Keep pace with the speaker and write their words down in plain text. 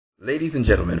Ladies and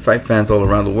gentlemen, fight fans all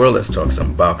around the world, let's talk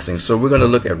some boxing. So we're going to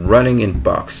look at running in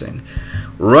boxing.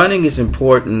 Running is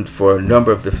important for a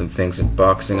number of different things in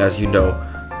boxing. As you know,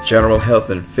 general health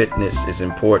and fitness is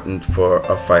important for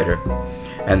a fighter.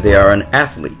 And they are an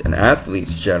athlete. And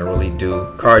athletes generally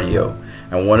do cardio.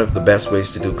 And one of the best ways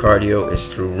to do cardio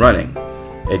is through running.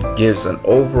 It gives an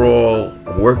overall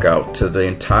workout to the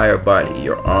entire body,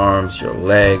 your arms, your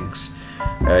legs,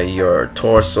 your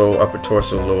torso, upper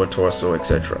torso, lower torso,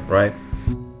 etc. Right?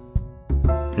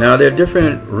 Now there are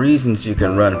different reasons you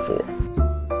can run for.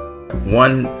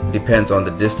 One depends on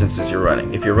the distances you're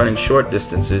running. If you're running short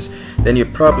distances, then you're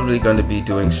probably going to be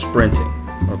doing sprinting.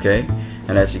 Okay?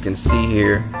 And as you can see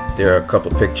here, there are a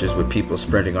couple pictures with people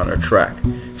sprinting on a track.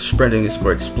 Sprinting is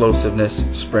for explosiveness.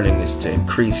 Sprinting is to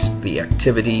increase the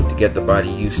activity, to get the body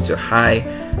used to high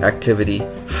activity,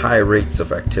 high rates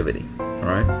of activity. All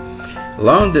right?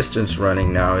 Long distance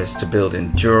running now is to build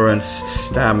endurance,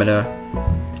 stamina,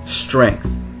 strength.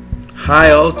 High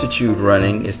altitude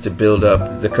running is to build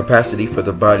up the capacity for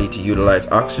the body to utilize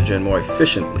oxygen more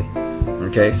efficiently.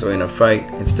 Okay, so in a fight,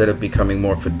 instead of becoming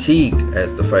more fatigued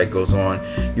as the fight goes on,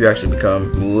 you actually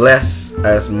become less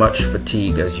as much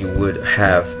fatigue as you would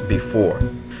have before.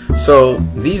 So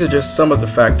these are just some of the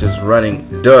factors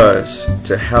running does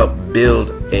to help build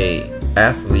a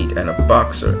athlete and a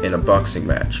boxer in a boxing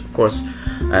match. Of course,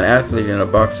 an athlete in a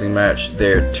boxing match,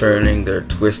 they're turning, they're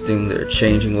twisting, they're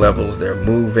changing levels, they're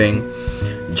moving.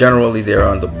 Generally, they're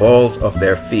on the balls of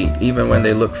their feet. Even when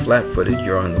they look flat-footed,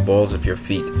 you're on the balls of your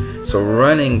feet. So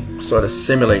running sort of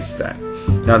simulates that.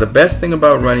 Now, the best thing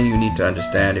about running, you need to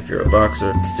understand if you're a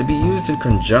boxer, is to be used in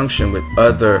conjunction with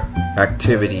other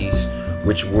activities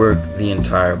which work the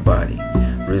entire body.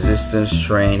 Resistance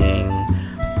training,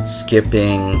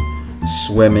 skipping,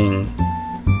 swimming,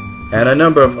 and a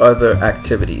number of other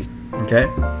activities.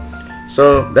 Okay?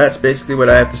 So that's basically what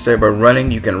I have to say about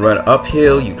running. You can run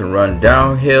uphill, you can run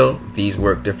downhill. These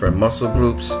work different muscle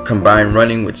groups. Combine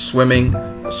running with swimming.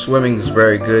 Swimming is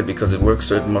very good because it works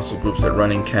certain muscle groups that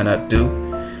running cannot do.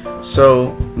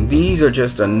 So these are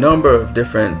just a number of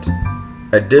different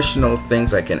additional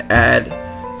things I can add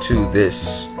to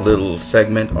this little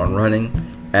segment on running.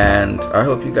 And I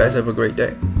hope you guys have a great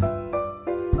day.